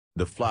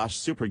The Flash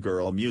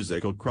Supergirl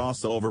musical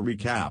crossover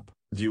recap,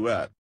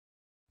 Duet.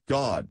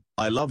 God,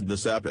 I loved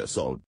this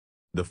episode.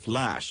 The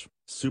Flash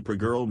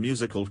Supergirl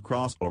musical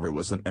crossover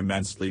was an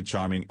immensely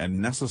charming and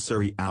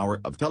necessary hour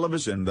of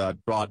television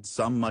that brought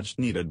some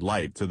much-needed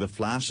light to the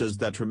Flash's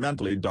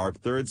detrimentally dark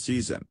third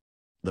season.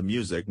 The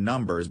music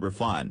numbers were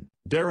fun,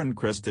 Darren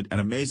Criss did an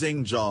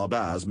amazing job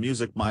as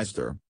Music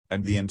Meister,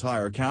 and the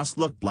entire cast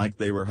looked like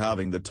they were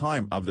having the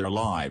time of their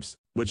lives,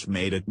 which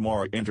made it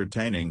more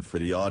entertaining for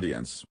the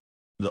audience.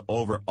 The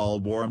overall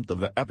warmth of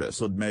the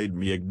episode made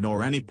me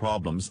ignore any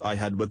problems I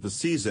had with the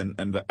season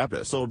and the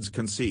episode's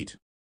conceit.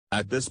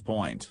 At this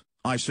point,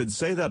 I should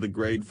say that the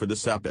grade for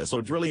this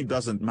episode really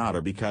doesn't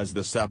matter because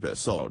this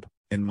episode,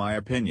 in my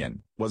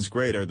opinion, was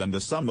greater than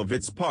the sum of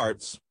its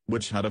parts,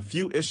 which had a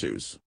few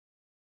issues.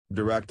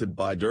 Directed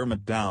by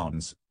Dermott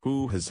Downs,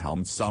 who has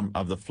helmed some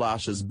of the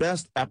Flash's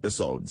best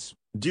episodes,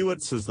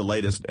 Duets is the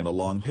latest in a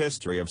long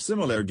history of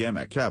similar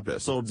gimmick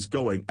episodes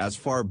going as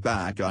far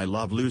back I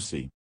Love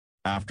Lucy.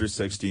 After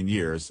 16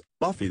 years,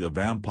 Buffy the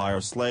Vampire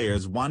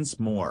Slayer's Once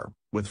More,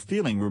 with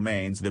Feeling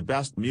remains the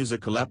best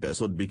musical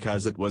episode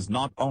because it was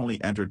not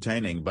only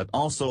entertaining but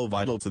also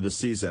vital to the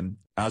season,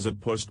 as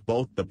it pushed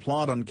both the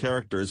plot and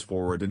characters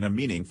forward in a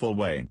meaningful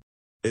way.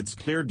 It's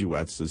clear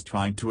Duets is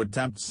trying to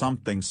attempt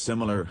something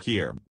similar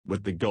here,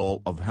 with the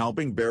goal of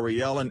helping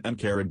Barry Allen and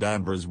Kara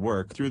Danvers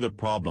work through the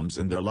problems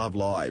in their love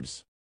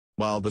lives.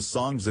 While the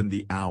songs in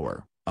the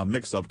hour, a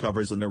mix of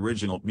covers and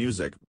original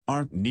music,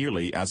 aren't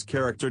nearly as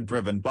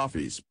character-driven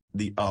Buffy's,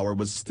 the hour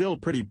was still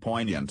pretty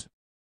poignant.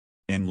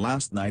 In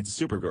last night's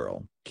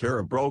Supergirl,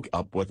 Kara broke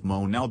up with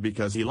Mon-El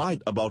because he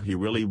lied about who he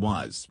really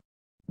was.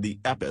 The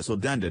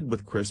episode ended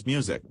with Criss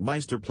Music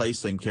Meister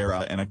placing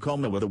Kara in a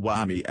coma with a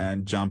whammy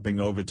and jumping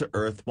over to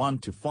Earth 1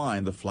 to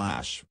find the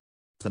Flash.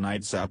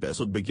 Tonight's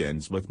episode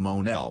begins with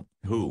Mon-El,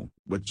 who,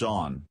 with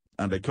John,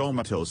 and a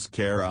comatose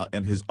Kara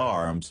in his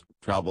arms,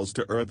 travels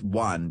to Earth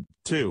 1,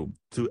 2,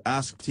 to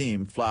ask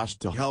Team Flash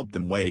to help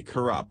them wake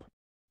her up.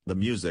 The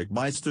Music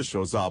Meister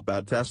shows up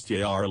at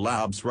STR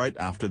Labs right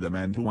after them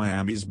and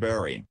whammies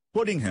Barry,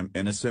 putting him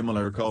in a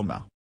similar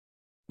coma.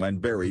 When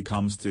Barry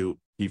comes to,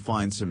 he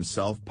finds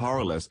himself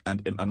powerless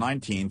and in a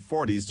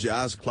 1940s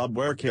jazz club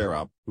where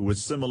Kara, who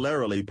is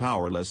similarly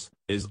powerless,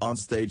 is on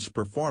stage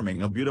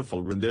performing a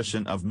beautiful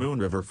rendition of Moon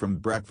River from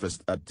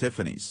Breakfast at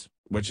Tiffany's,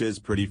 which is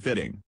pretty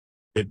fitting.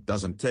 It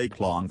doesn't take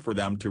long for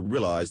them to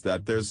realize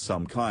that there's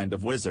some kind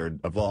of Wizard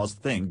of Oz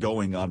thing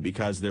going on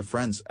because their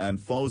friends and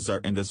foes are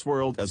in this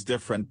world as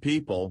different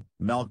people.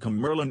 Malcolm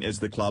Merlin is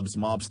the club's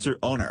mobster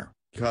owner,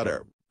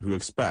 Cutter, who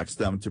expects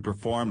them to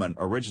perform an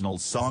original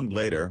song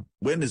later.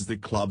 Wynn is the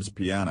club's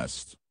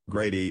pianist,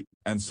 Grady,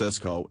 and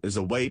Cisco is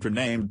a waiter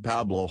named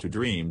Pablo who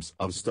dreams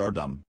of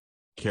stardom.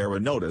 Kara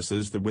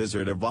notices the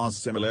Wizard of Oz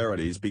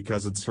similarities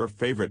because it's her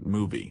favorite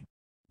movie.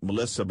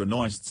 Melissa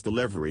Benoist's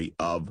delivery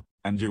of,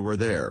 "And you were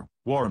there,"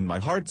 warmed my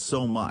heart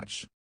so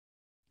much.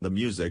 The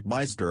Music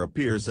Meister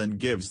appears and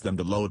gives them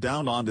the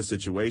lowdown on the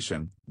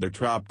situation. They're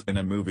trapped in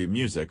a movie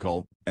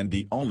musical, and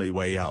the only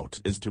way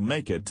out is to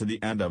make it to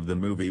the end of the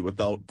movie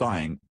without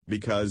dying,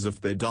 because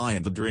if they die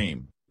in the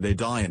dream, they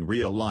die in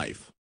real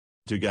life.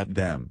 To get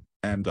them,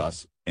 and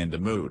us, in the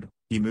mood,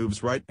 he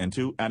moves right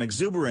into an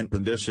exuberant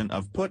rendition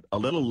of Put a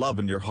Little Love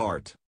in Your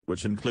Heart,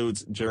 which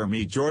includes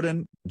Jeremy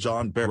Jordan,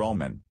 John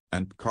Barrowman,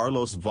 and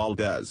Carlos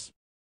Valdez.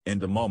 In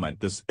the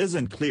moment this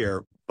isn't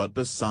clear, but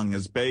this song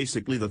is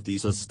basically the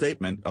thesis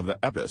statement of the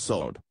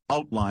episode,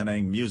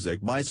 outlining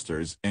Music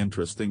Meister's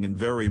interesting and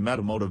very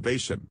meta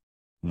motivation.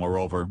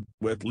 Moreover,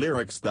 with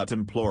lyrics that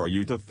implore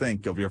you to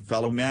think of your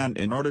fellow man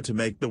in order to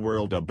make the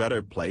world a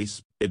better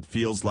place, it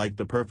feels like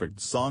the perfect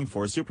song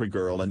for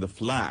Supergirl and the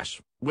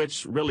Flash,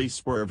 which really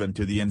swerve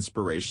into the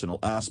inspirational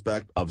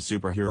aspect of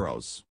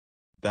superheroes.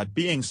 That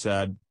being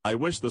said, I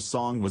wish the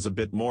song was a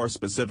bit more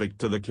specific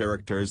to the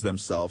characters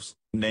themselves,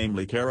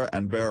 namely Kara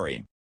and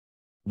Barry.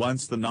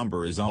 Once the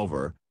number is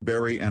over,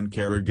 Barry and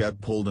Kara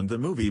get pulled into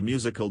movie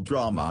musical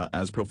drama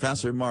as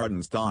Professor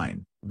Martin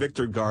Stein,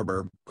 Victor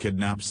Garber,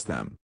 kidnaps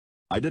them.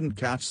 I didn't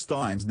catch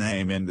Stein's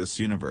name in this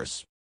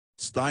universe.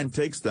 Stein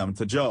takes them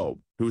to Joe,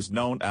 who's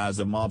known as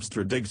a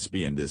mobster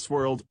Digsby in this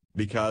world,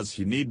 because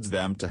he needs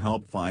them to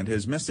help find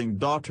his missing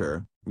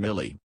daughter,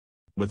 Millie.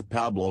 With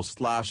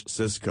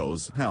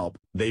Pablo/Cisco's help,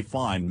 they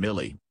find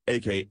Millie,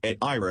 aka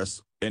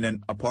Iris, in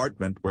an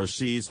apartment where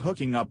she's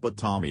hooking up with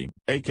Tommy,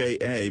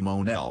 aka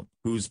Mon-El,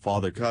 whose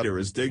father Cutter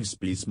is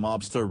Digsby's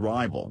mobster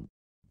rival.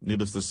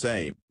 Needless to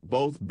say,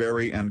 both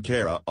Barry and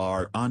Kara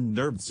are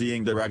unnerved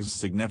seeing their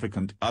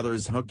ex-significant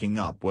others hooking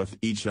up with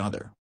each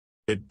other.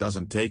 It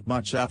doesn't take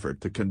much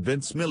effort to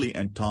convince Millie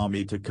and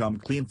Tommy to come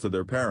clean to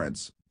their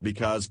parents,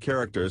 because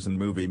characters in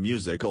movie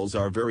musicals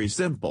are very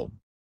simple.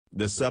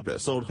 This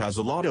episode has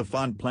a lot of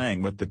fun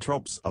playing with the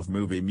tropes of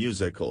movie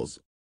musicals.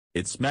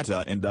 It's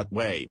meta in that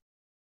way,